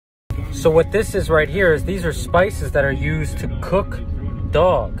So what this is right here is these are spices that are used to cook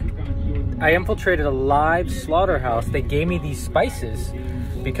dog. I infiltrated a live slaughterhouse. They gave me these spices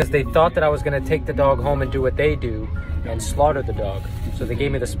because they thought that I was going to take the dog home and do what they do and slaughter the dog. So they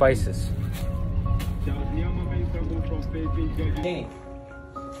gave me the spices. Hey,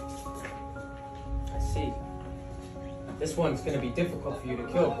 I see. This one's going to be difficult for you to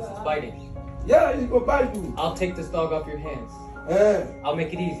kill because it's biting. Yeah, it's gonna bite you. I'll take this dog off your hands. I'll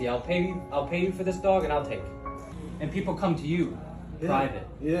make it easy. I'll pay you for this dog and I'll take it. And people come to you, private.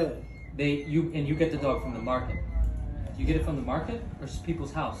 Yeah. You get the dog from the market. You get it from the market or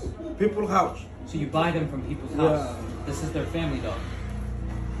people's house? People's house. So you buy them from people's house. Yeah. This is their family dog.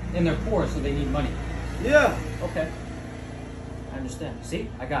 And they're poor, so they need money. Yeah. Okay. I understand. See?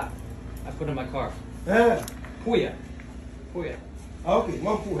 I put it in my car. Yeah. Puya. Puya. Okay,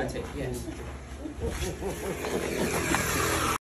 one food. I take, yes.